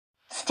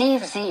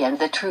Steve Z and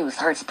the Truth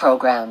Hurts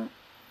program.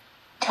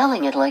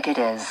 Telling it like it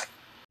is.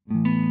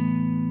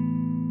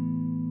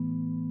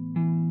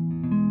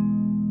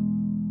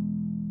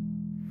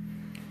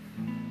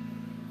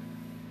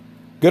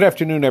 Good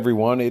afternoon,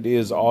 everyone. It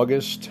is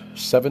August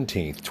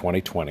 17th,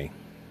 2020.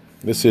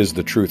 This is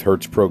the Truth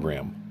Hurts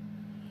program.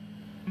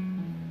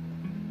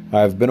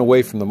 I've been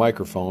away from the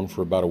microphone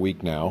for about a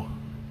week now.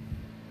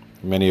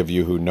 Many of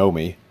you who know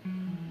me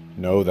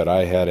know that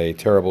I had a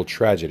terrible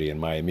tragedy in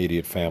my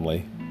immediate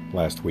family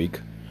last week.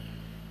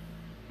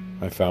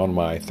 I found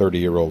my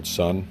 30-year-old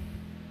son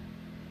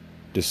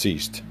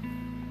deceased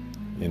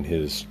in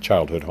his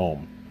childhood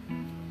home.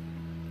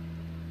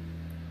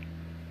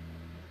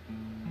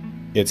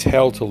 It's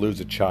hell to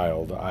lose a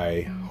child.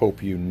 I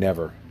hope you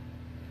never,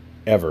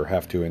 ever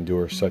have to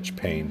endure such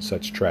pain,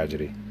 such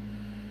tragedy.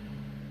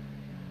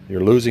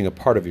 You're losing a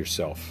part of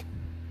yourself,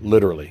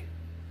 literally.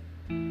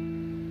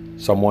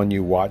 Someone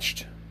you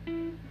watched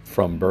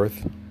from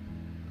birth,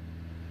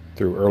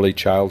 through early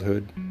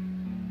childhood,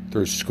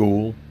 through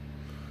school,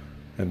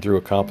 and through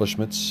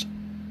accomplishments,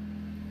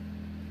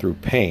 through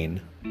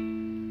pain,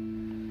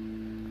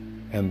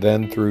 and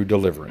then through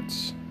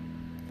deliverance.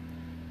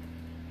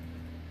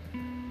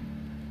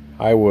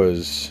 I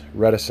was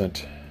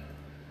reticent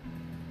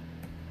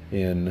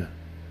in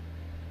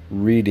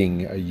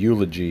reading a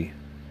eulogy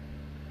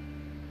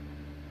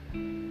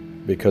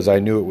because I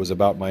knew it was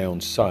about my own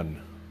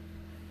son.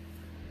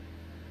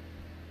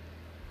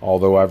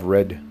 Although I've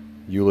read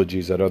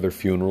eulogies at other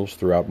funerals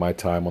throughout my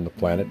time on the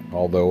planet,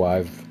 although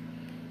I've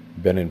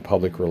been in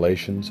public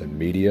relations and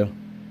media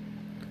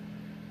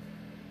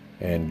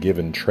and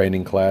given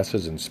training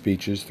classes and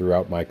speeches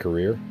throughout my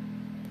career,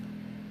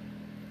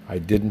 I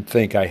didn't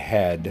think I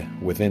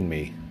had within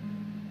me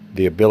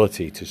the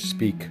ability to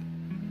speak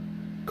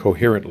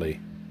coherently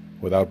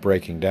without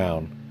breaking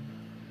down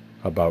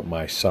about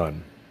my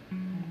son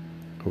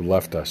who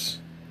left us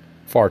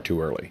far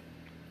too early.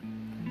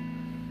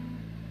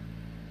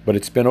 But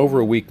it's been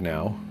over a week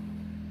now,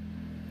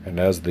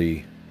 and as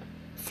the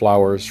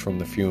flowers from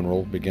the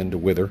funeral begin to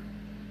wither,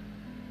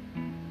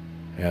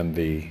 and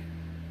the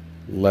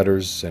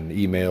letters and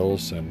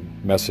emails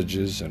and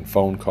messages and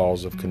phone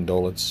calls of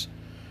condolence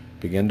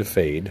begin to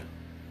fade,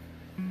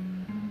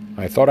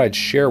 I thought I'd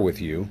share with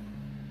you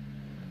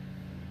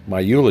my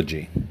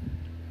eulogy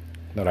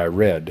that I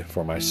read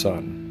for my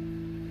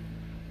son.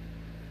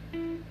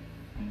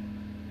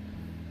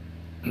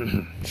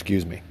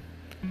 Excuse me.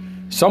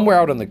 Somewhere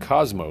out in the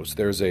cosmos,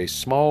 there's a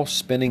small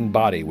spinning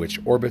body which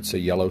orbits a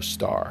yellow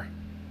star.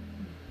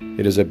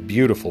 It is a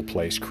beautiful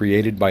place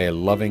created by a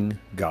loving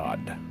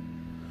God.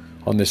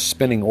 On this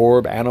spinning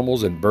orb,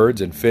 animals and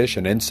birds and fish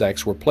and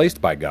insects were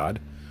placed by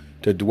God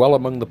to dwell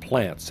among the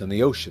plants and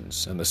the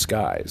oceans and the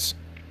skies.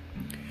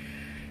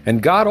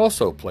 And God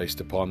also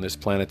placed upon this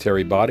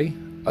planetary body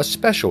a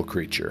special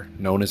creature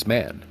known as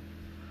man.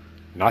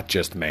 Not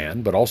just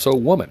man, but also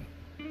woman.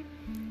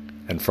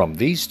 And from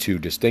these two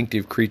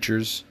distinctive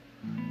creatures,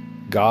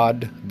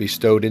 God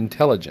bestowed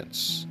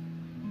intelligence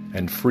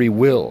and free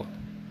will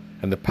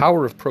and the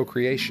power of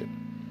procreation.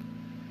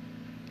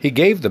 He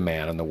gave the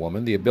man and the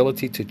woman the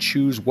ability to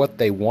choose what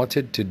they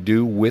wanted to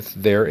do with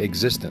their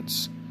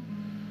existence.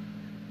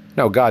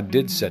 Now, God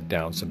did set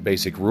down some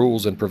basic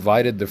rules and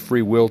provided the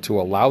free will to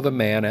allow the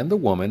man and the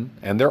woman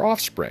and their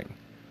offspring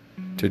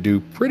to do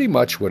pretty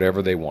much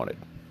whatever they wanted.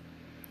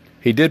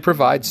 He did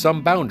provide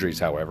some boundaries,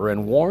 however,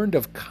 and warned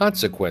of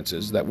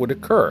consequences that would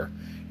occur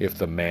if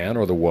the man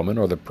or the woman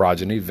or the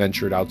progeny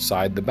ventured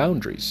outside the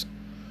boundaries.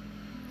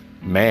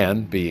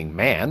 Man, being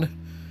man,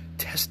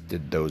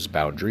 tested those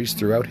boundaries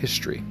throughout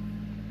history,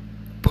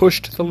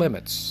 pushed the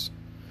limits,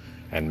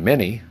 and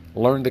many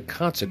learned the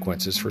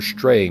consequences for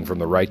straying from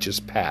the righteous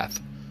path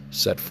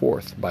set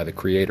forth by the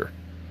Creator.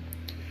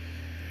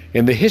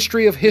 In the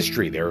history of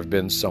history, there have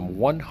been some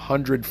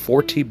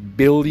 140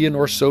 billion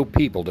or so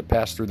people to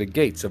pass through the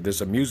gates of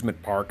this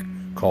amusement park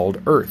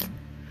called Earth.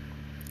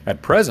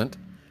 At present,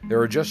 there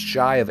are just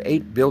shy of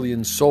 8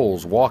 billion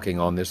souls walking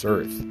on this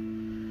earth,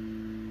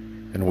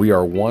 and we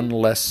are one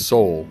less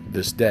soul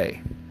this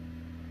day.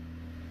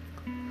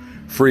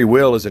 Free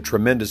will is a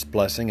tremendous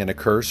blessing and a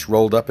curse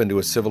rolled up into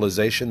a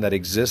civilization that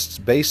exists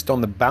based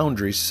on the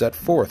boundaries set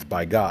forth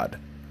by God.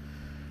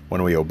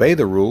 When we obey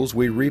the rules,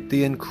 we reap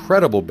the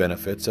incredible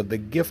benefits of the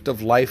gift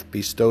of life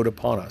bestowed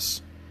upon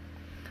us.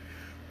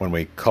 When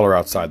we color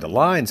outside the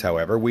lines,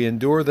 however, we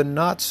endure the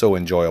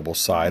not-so-enjoyable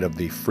side of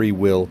the free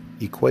will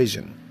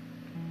equation.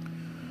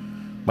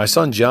 My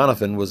son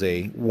Jonathan was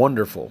a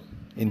wonderful,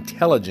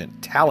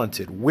 intelligent,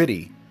 talented,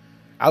 witty,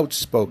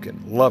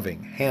 outspoken,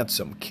 loving,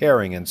 handsome,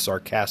 caring, and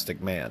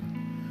sarcastic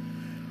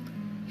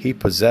man. He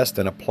possessed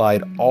and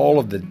applied all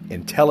of the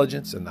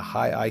intelligence and the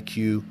high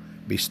IQ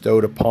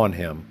bestowed upon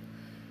him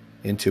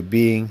into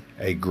being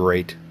a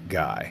great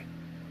guy.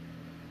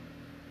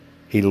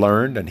 He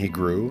learned and he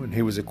grew, and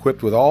he was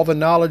equipped with all the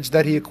knowledge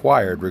that he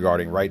acquired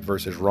regarding right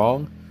versus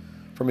wrong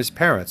from his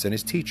parents and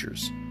his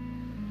teachers.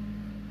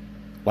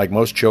 Like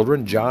most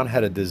children, John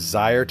had a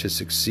desire to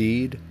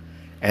succeed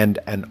and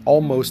an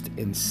almost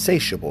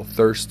insatiable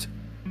thirst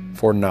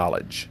for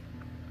knowledge.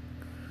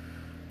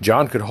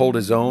 John could hold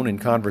his own in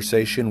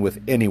conversation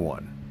with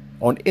anyone,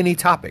 on any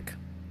topic.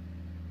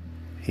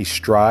 He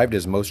strived,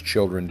 as most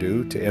children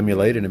do, to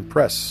emulate and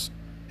impress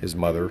his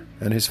mother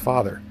and his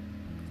father.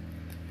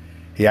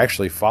 He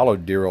actually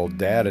followed dear old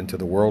Dad into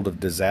the world of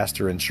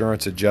disaster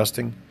insurance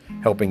adjusting,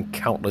 helping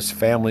countless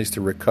families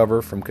to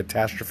recover from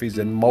catastrophes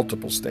in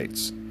multiple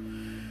states.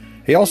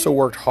 He also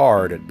worked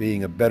hard at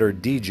being a better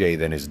DJ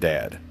than his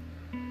dad,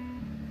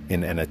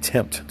 in an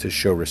attempt to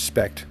show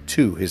respect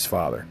to his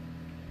father.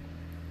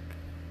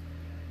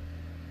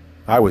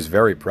 I was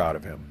very proud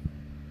of him.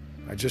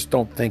 I just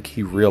don't think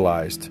he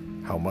realized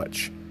how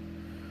much.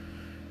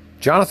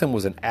 Jonathan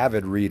was an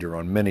avid reader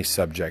on many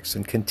subjects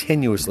and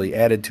continuously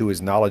added to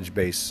his knowledge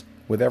base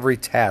with every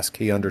task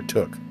he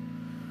undertook.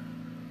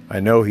 I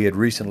know he had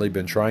recently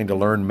been trying to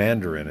learn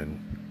Mandarin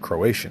and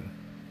Croatian.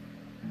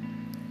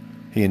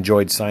 He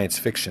enjoyed science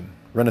fiction,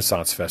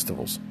 Renaissance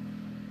festivals,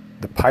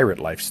 the pirate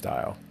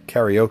lifestyle,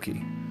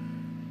 karaoke,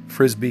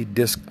 frisbee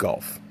disc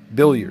golf,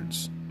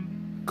 billiards,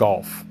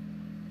 golf,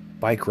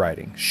 bike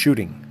riding,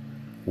 shooting,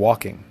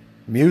 walking,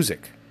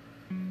 music,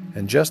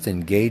 and just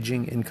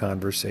engaging in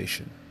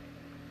conversation.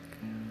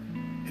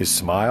 His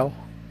smile,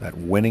 that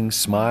winning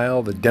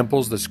smile, the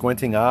dimples, the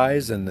squinting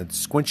eyes, and the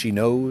squinchy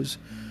nose,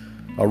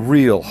 a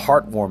real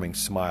heartwarming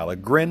smile, a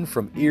grin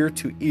from ear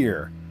to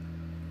ear,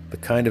 the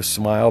kind of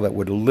smile that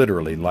would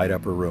literally light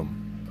up a room.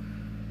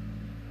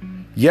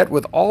 Yet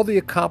with all the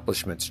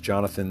accomplishments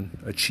Jonathan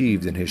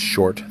achieved in his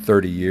short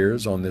 30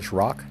 years on this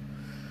rock,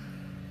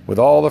 with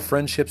all the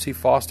friendships he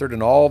fostered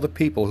and all the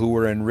people who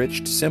were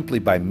enriched simply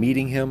by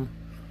meeting him,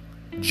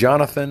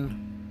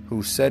 Jonathan,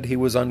 who said he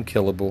was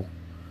unkillable,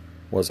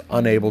 was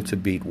unable to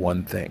beat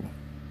one thing: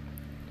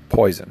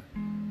 poison.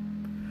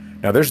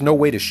 Now, there's no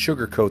way to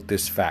sugarcoat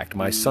this fact.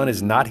 My son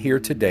is not here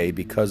today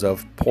because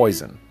of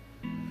poison.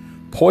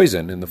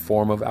 Poison in the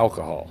form of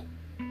alcohol.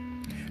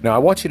 Now, I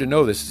want you to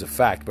know this is a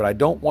fact, but I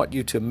don't want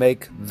you to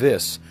make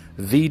this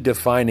the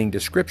defining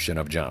description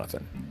of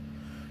Jonathan.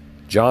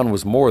 John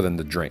was more than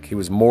the drink. He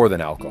was more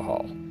than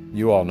alcohol.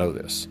 You all know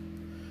this.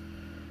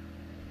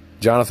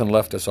 Jonathan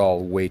left us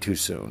all way too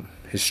soon.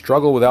 His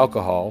struggle with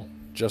alcohol,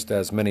 just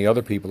as many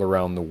other people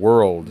around the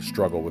world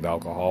struggle with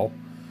alcohol,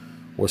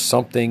 was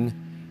something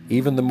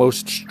even the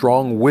most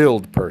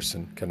strong-willed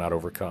person cannot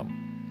overcome.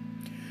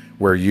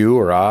 Where you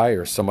or I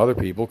or some other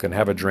people can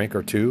have a drink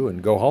or two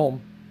and go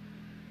home,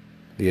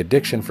 the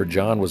addiction for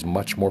John was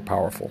much more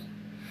powerful.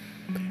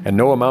 And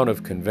no amount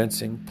of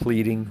convincing,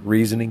 pleading,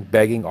 reasoning,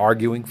 begging,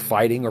 arguing,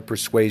 fighting, or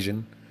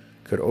persuasion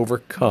could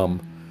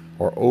overcome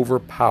or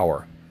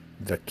overpower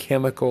the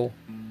chemical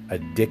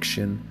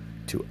addiction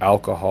to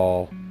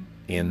alcohol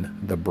in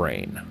the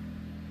brain.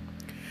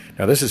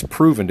 Now, this is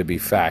proven to be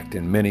fact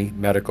in many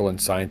medical and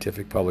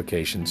scientific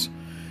publications.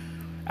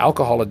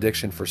 Alcohol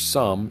addiction for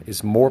some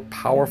is more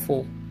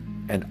powerful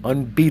and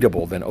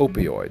unbeatable than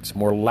opioids,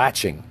 more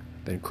latching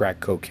than crack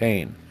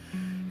cocaine,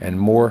 and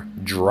more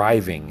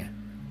driving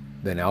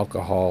than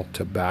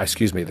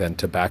than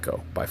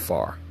tobacco by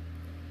far.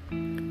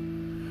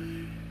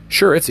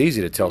 Sure, it's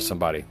easy to tell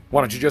somebody,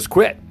 why don't you just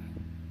quit?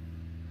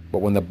 But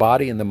when the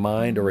body and the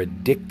mind are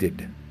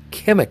addicted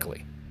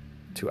chemically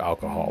to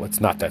alcohol,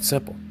 it's not that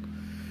simple.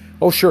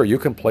 Oh, sure, you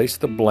can place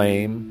the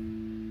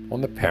blame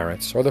on the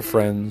parents or the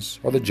friends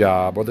or the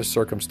job or the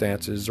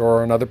circumstances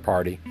or another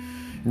party,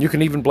 and you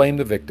can even blame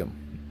the victim.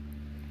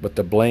 But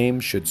the blame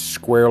should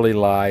squarely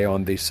lie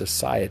on the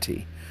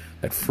society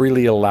that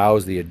freely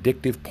allows the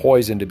addictive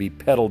poison to be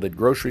peddled at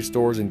grocery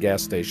stores and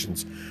gas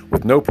stations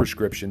with no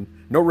prescription,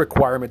 no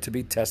requirement to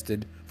be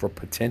tested for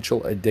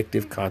potential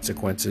addictive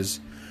consequences,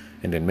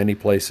 and in many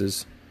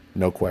places,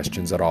 no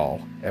questions at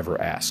all ever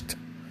asked.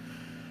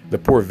 The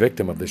poor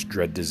victim of this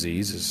dread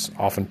disease is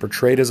often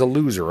portrayed as a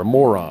loser, a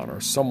moron, or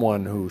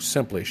someone who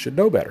simply should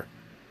know better.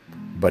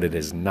 But it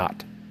is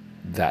not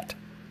that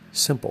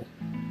simple.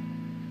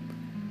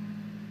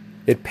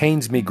 It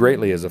pains me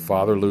greatly as a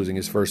father losing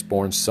his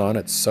firstborn son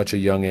at such a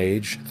young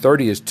age.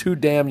 30 is too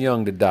damn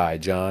young to die,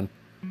 John.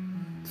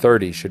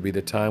 30 should be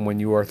the time when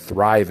you are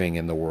thriving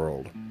in the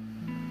world.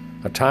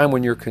 A time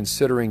when you're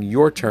considering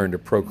your turn to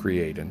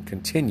procreate and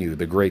continue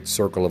the great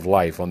circle of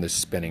life on this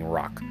spinning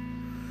rock.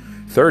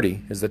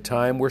 30 is the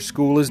time where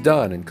school is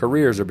done and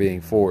careers are being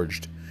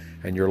forged,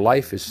 and your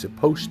life is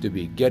supposed to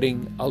be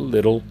getting a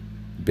little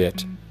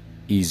bit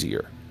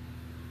easier.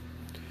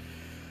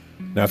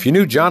 Now, if you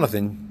knew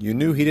Jonathan, you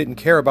knew he didn't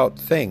care about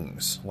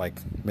things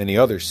like many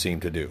others seem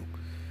to do.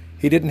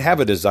 He didn't have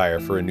a desire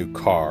for a new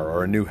car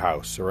or a new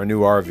house or a new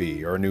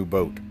RV or a new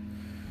boat.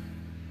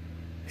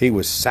 He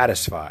was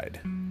satisfied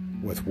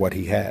with what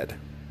he had,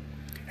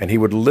 and he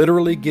would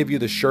literally give you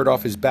the shirt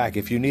off his back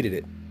if you needed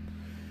it.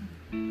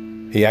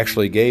 He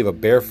actually gave a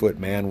barefoot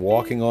man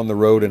walking on the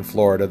road in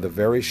Florida the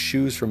very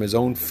shoes from his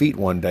own feet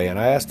one day, and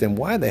I asked him,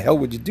 why in the hell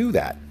would you do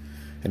that?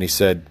 And he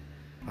said,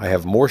 I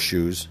have more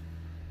shoes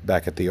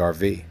back at the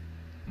RV.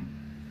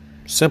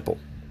 Simple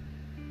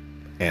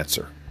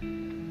answer.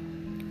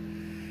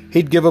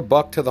 He'd give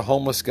 $1 to the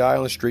homeless guy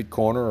on the street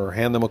corner or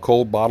hand them a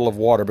cold bottle of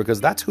water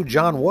because that's who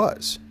John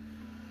was.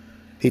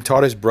 He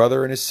taught his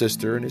brother and his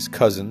sister and his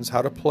cousins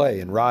how to play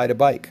and ride a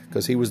bike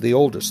because he was the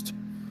oldest,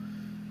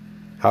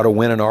 how to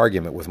win an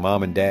argument with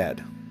mom and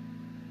dad.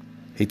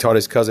 He taught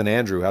his cousin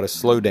Andrew how to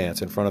slow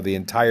dance in front of the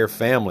entire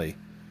family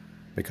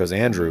because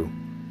Andrew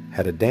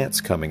had a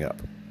dance coming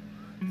up.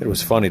 It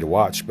was funny to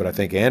watch, but I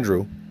think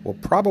Andrew will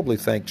probably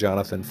thank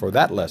Jonathan for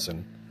that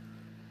lesson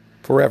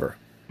forever.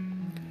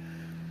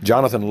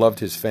 Jonathan loved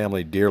his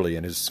family dearly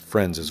and his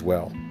friends as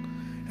well.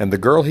 And the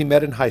girl he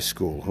met in high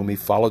school, whom he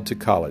followed to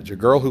college, a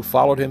girl who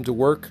followed him to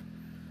work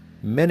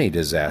many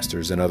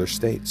disasters in other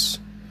states,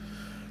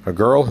 a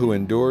girl who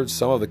endured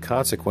some of the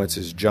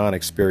consequences John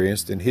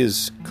experienced in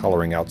his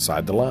coloring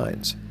outside the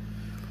lines.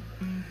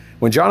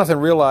 When Jonathan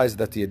realized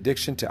that the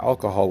addiction to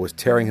alcohol was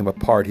tearing him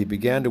apart, he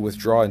began to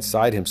withdraw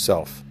inside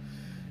himself,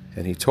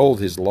 and he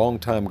told his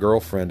longtime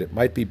girlfriend it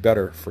might be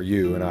better for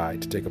you and I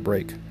to take a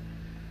break.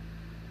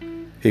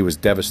 He was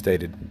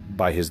devastated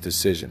by his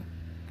decision.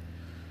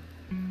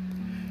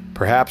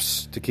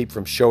 Perhaps to keep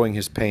from showing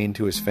his pain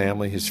to his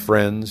family, his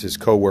friends, his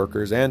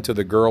co-workers, and to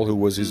the girl who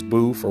was his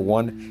boo for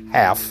one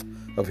half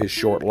of his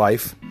short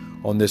life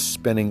on this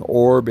spinning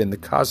orb in the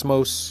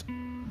cosmos,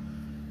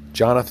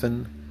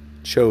 Jonathan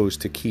chose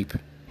to keep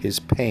his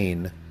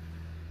pain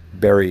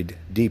buried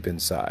deep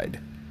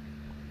inside.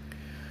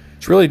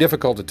 It's really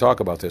difficult to talk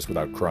about this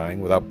without crying,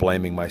 without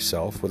blaming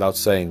myself, without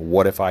saying,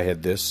 what if I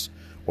had this?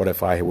 What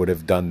if I would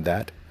have done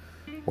that?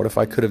 What if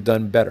I could have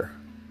done better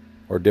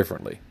or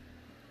differently?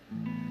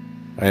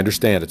 I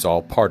understand it's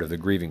all part of the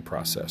grieving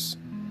process.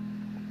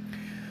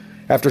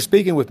 After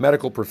speaking with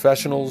medical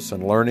professionals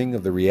and learning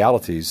of the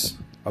realities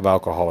of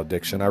alcohol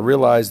addiction, I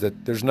realized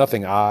that there's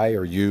nothing I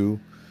or you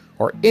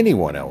or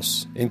anyone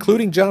else,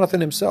 including Jonathan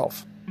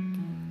himself,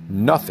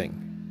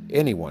 nothing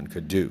anyone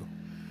could do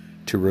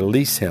to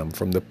release him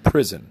from the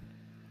prison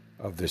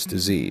of this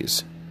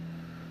disease.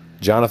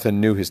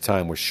 Jonathan knew his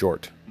time was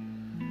short.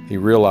 He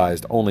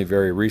realized only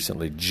very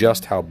recently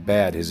just how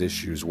bad his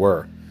issues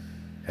were,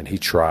 and he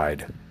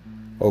tried.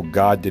 Oh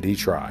God, did he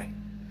try.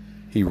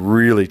 He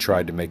really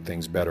tried to make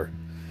things better.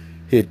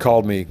 He had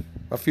called me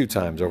a few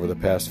times over the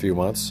past few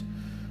months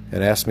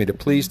and asked me to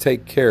please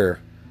take care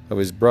of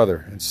his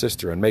brother and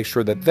sister and make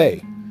sure that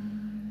they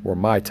were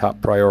my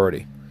top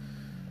priority.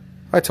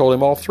 I told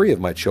him all three of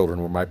my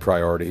children were my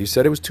priority. He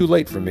said, it was too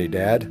late for me,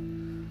 Dad.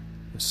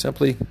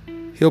 Simply,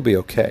 he'll be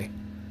okay.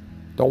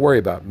 Don't worry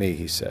about me,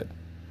 he said.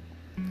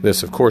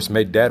 This, of course,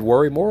 made Dad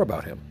worry more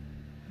about him.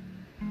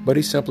 But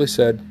he simply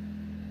said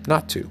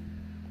not to.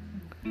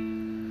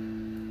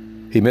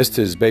 He missed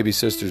his baby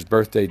sister's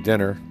birthday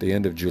dinner at the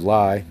end of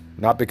July,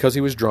 not because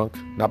he was drunk,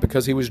 not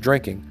because he was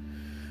drinking,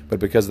 but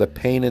because the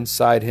pain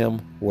inside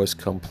him was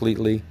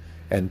completely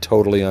and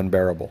totally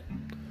unbearable.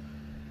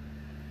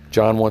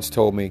 John once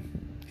told me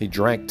he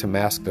drank to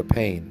mask the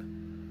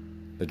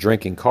pain. The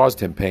drinking caused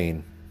him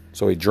pain,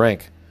 so he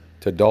drank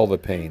to dull the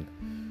pain.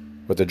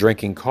 But the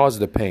drinking caused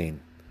the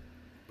pain,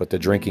 but the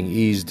drinking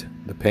eased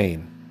the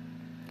pain.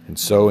 And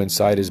so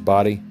inside his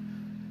body,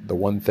 the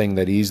one thing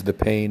that eased the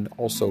pain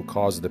also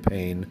caused the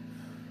pain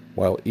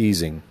while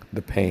easing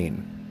the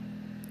pain.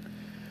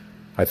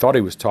 I thought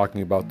he was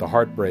talking about the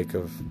heartbreak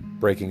of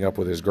breaking up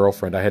with his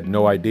girlfriend. I had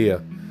no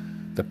idea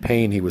the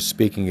pain he was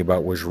speaking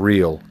about was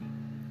real,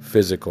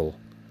 physical,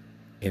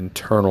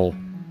 internal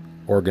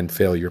organ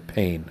failure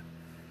pain.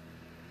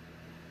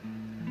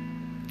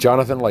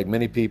 Jonathan, like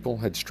many people,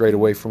 had strayed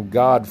away from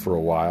God for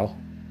a while,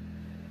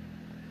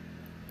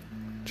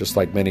 just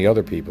like many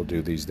other people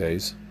do these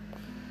days.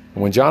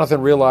 And when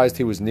Jonathan realized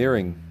he was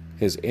nearing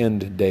his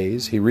end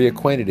days, he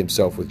reacquainted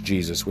himself with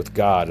Jesus, with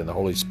God and the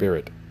Holy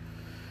Spirit.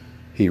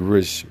 He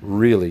was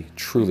really,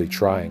 truly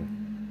trying.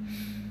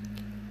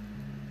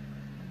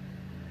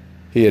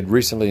 He had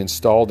recently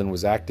installed and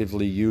was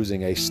actively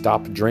using a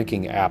stop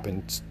drinking app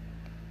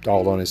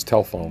installed on his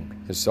cell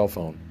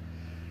phone.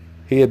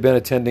 He had been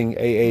attending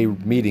AA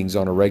meetings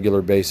on a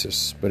regular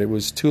basis, but it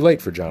was too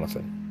late for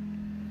Jonathan.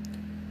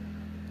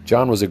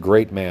 John was a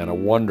great man, a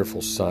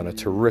wonderful son, a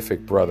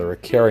terrific brother, a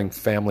caring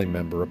family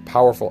member, a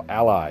powerful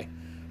ally,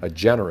 a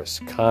generous,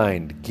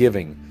 kind,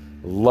 giving,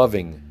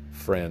 loving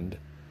friend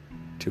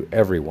to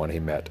everyone he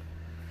met.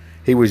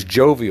 He was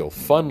jovial,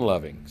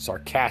 fun-loving,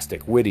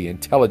 sarcastic, witty,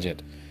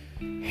 intelligent,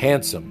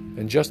 handsome,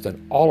 and just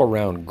an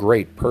all-around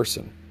great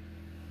person.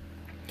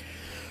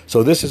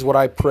 So this is what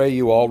I pray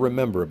you all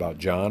remember about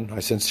John. I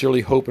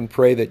sincerely hope and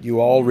pray that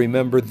you all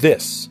remember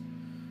this,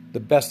 the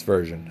best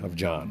version of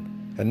John,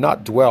 and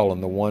not dwell on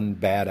the one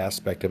bad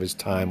aspect of his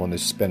time on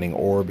this spinning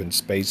orb in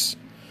space.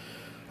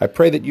 I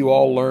pray that you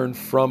all learn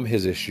from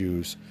his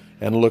issues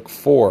and look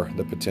for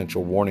the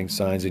potential warning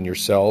signs in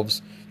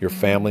yourselves, your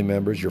family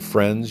members, your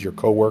friends, your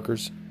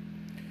co-workers.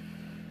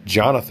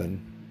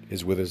 Jonathan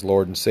is with his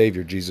Lord and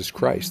Savior, Jesus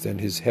Christ,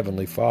 and his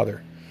Heavenly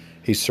Father.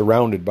 He's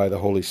surrounded by the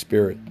Holy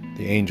Spirit,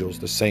 the angels,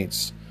 the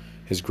saints,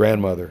 his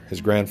grandmother,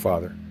 his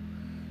grandfather,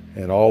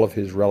 and all of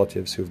his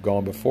relatives who've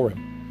gone before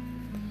him.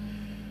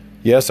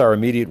 Yes, our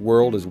immediate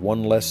world is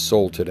one less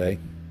soul today.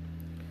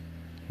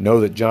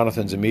 Know that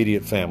Jonathan's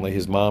immediate family,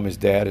 his mom, his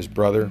dad, his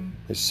brother,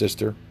 his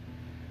sister,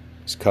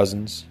 his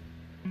cousins,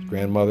 His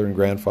grandmother and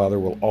grandfather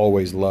will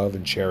always love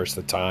and cherish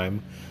the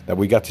time that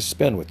we got to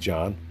spend with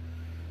John.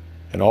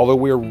 And although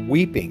we are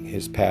weeping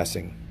his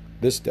passing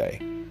this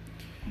day,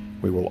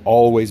 we will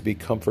always be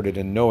comforted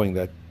in knowing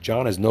that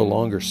John is no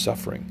longer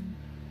suffering.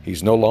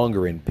 He's no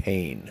longer in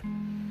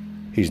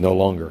pain. He's no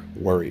longer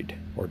worried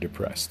or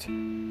depressed.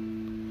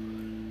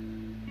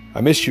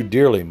 I miss you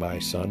dearly, my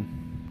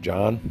son,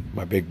 John,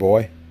 my big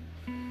boy.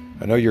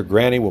 I know your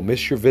granny will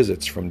miss your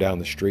visits from down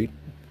the street.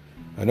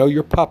 I know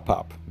your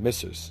pop-pop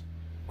misses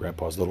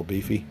Grandpa's little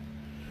beefy.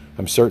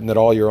 I'm certain that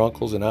all your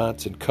uncles and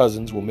aunts and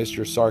cousins will miss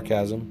your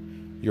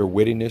sarcasm, your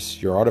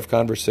wittiness, your art of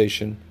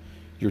conversation,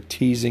 your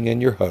teasing,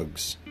 and your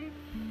hugs.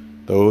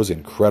 Those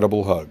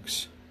incredible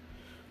hugs.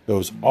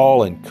 Those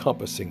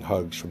all-encompassing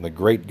hugs from the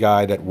great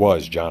guy that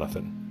was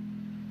Jonathan.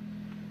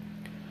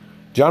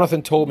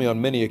 Jonathan told me on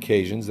many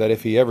occasions that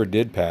if he ever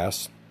did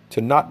pass,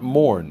 to not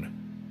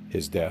mourn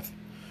his death,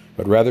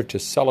 but rather to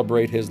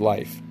celebrate his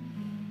life.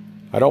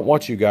 I don't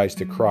want you guys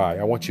to cry.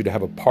 I want you to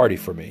have a party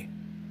for me,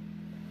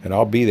 and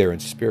I'll be there in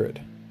spirit.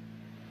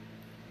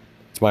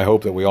 It's my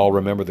hope that we all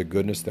remember the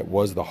goodness that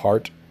was the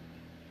heart,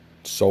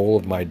 soul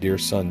of my dear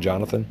son,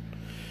 Jonathan.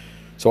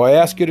 So I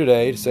ask you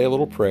today to say a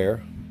little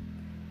prayer,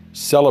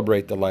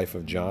 celebrate the life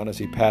of John as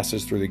he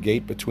passes through the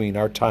gate between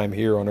our time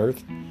here on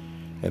earth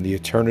and the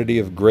eternity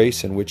of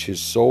grace in which his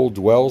soul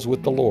dwells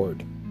with the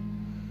Lord.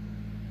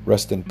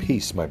 Rest in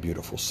peace, my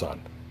beautiful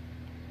son.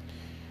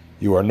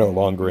 You are no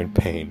longer in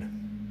pain.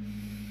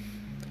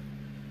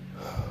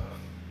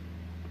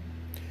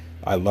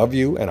 I love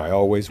you, and I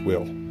always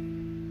will.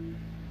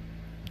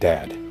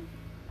 Dad.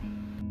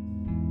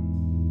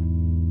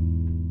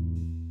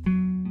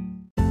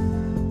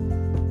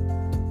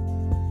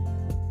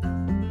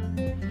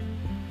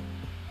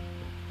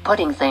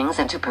 Putting things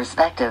into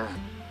perspective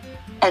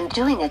and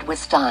doing it with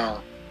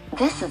style.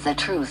 This is the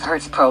Truth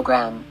Hurts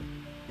program.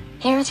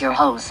 Here's your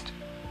host,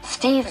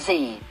 Steve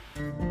Z.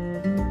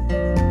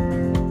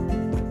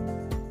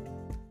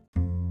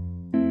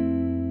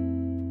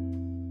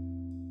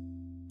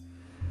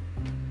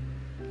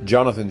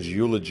 Jonathan's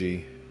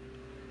eulogy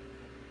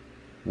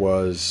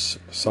was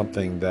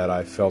something that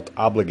I felt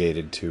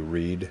obligated to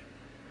read,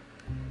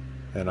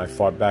 and I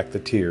fought back the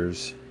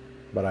tears,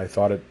 but I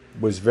thought it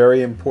was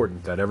very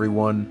important that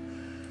everyone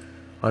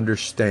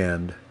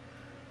understand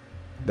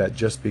that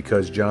just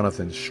because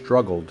Jonathan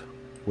struggled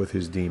with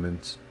his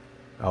demons,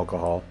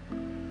 alcohol,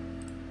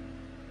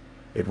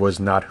 it was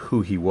not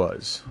who he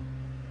was.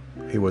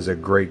 He was a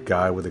great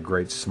guy with a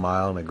great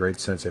smile and a great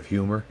sense of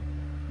humor.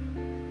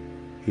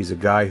 He's a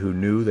guy who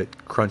knew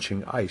that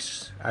crunching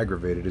ice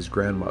aggravated his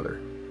grandmother.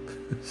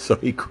 So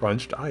he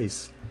crunched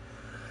ice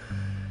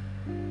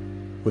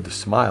with a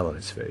smile on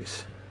his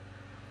face.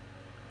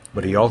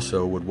 But he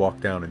also would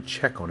walk down and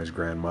check on his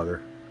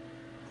grandmother,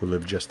 who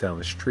lived just down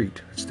the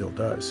street, and still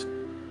does,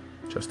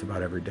 just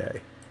about every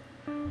day.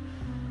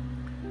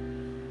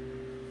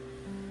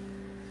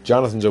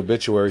 Jonathan's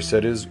obituary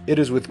said, "It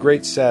is with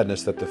great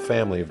sadness that the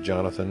family of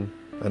Jonathan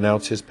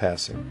announce his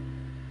passing.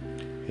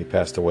 He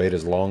passed away at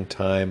his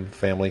longtime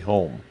family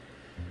home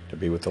to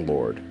be with the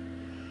Lord.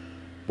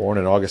 Born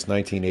in August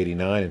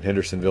 1989 in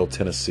Hendersonville,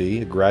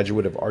 Tennessee, a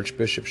graduate of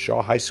Archbishop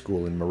Shaw High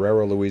School in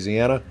Marrero,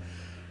 Louisiana,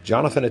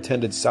 Jonathan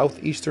attended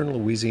Southeastern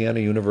Louisiana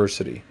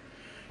University.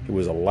 He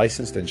was a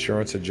licensed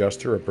insurance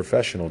adjuster, a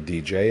professional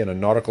DJ, and a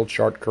nautical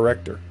chart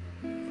corrector.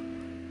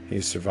 He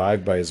is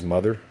survived by his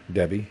mother,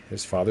 Debbie,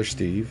 his father,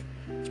 Steve,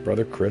 his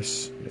brother,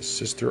 Chris, and his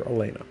sister,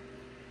 Elena,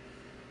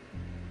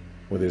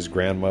 with his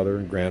grandmother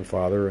and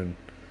grandfather, and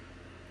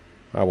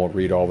I won't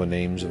read all the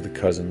names of the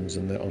cousins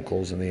and the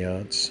uncles and the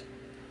aunts.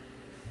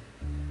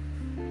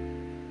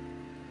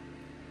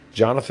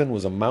 Jonathan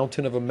was a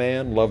mountain of a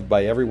man, loved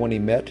by everyone he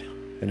met,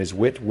 and his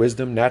wit,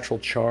 wisdom, natural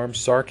charm,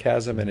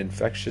 sarcasm, and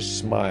infectious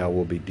smile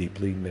will be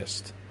deeply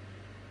missed.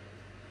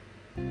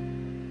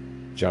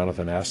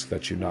 Jonathan asks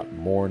that you not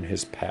mourn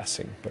his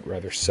passing, but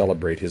rather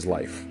celebrate his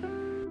life.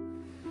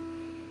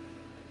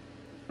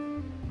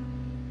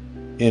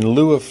 In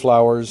lieu of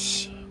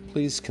flowers,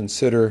 please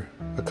consider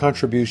a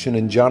contribution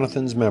in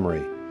Jonathan's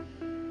memory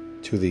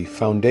to the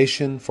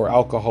Foundation for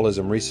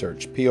Alcoholism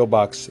Research, P.O.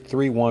 Box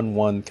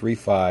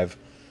 31135,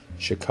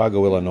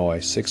 Chicago, Illinois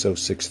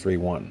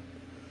 60631.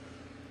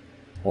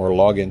 Or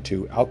log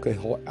into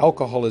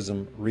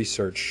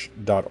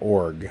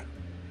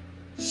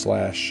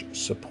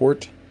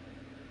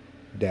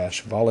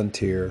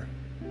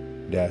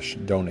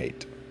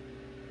alcoholismresearch.org/support-volunteer-donate.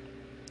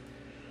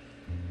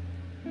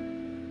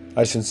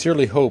 I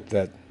sincerely hope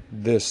that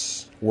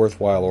this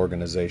worthwhile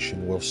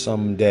organization will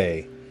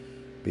someday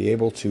be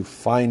able to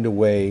find a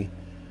way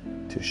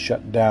to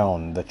shut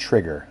down the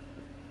trigger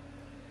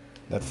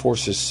that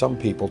forces some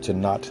people to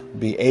not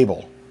be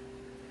able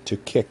to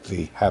kick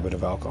the habit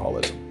of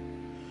alcoholism.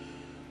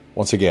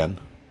 Once again,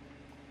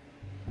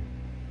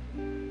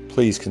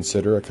 please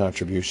consider a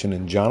contribution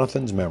in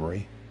Jonathan's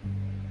memory,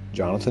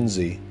 Jonathan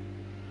Z.,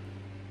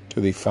 to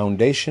the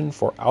Foundation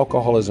for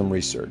Alcoholism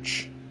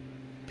Research,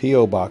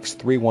 P.O. Box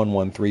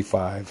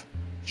 31135,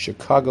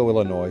 Chicago,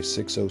 Illinois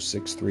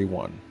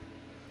 60631.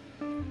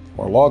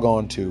 Or log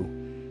on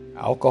to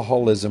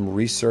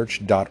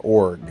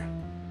alcoholismresearch.org.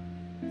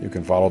 You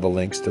can follow the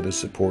links to the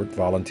support,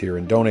 volunteer,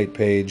 and donate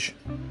page.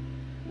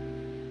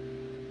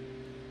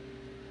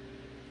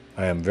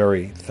 I am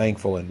very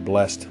thankful and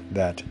blessed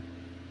that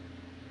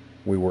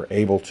we were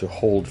able to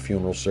hold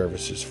funeral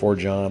services for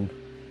John.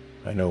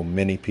 I know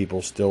many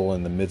people still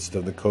in the midst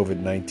of the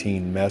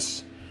COVID-19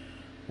 mess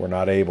were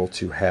not able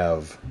to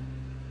have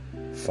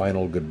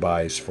final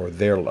goodbyes for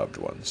their loved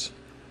ones.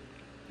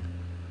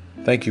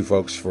 Thank you,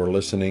 folks, for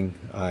listening.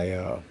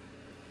 I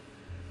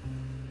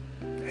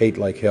hate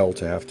like hell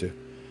to have to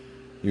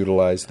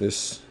utilize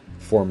this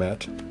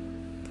format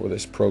for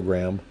this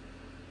program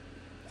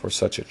for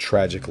such a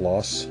tragic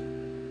loss,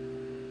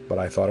 but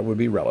I thought it would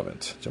be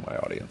relevant to my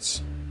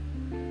audience.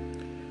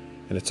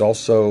 And it's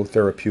also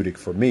therapeutic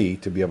for me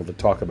to be able to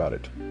talk about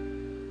it.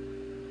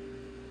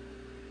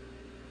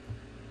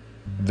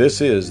 This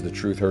is the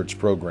Truth Hurts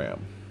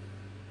program,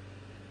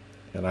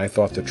 and I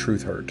thought the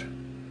truth hurt,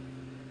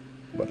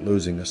 but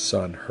losing a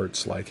son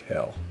hurts like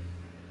hell.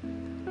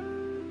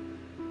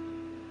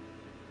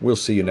 We'll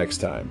see you next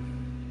time.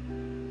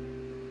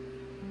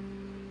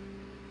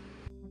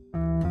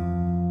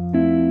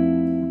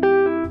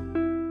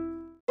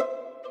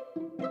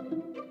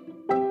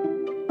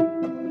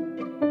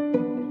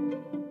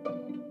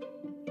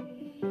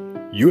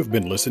 You have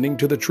been listening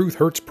to the Truth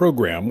Hurts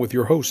program with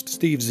your host,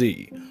 Steve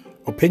Z.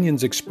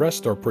 Opinions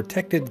expressed are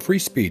protected free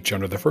speech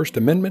under the First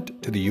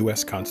Amendment to the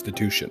U.S.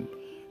 Constitution.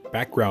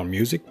 Background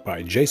music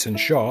by Jason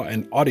Shaw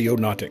and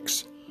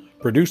Audionautics.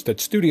 Produced at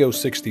Studio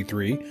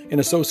 63 in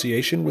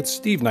association with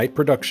Steve Knight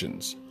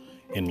Productions.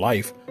 In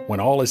life,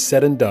 when all is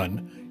said and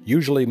done,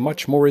 usually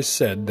much more is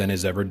said than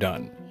is ever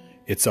done.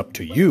 It's up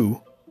to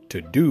you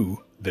to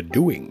do the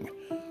doing.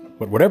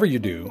 But whatever you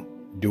do,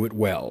 do it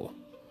well.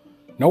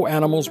 No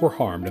animals were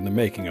harmed in the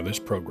making of this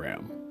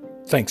program.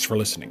 Thanks for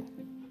listening.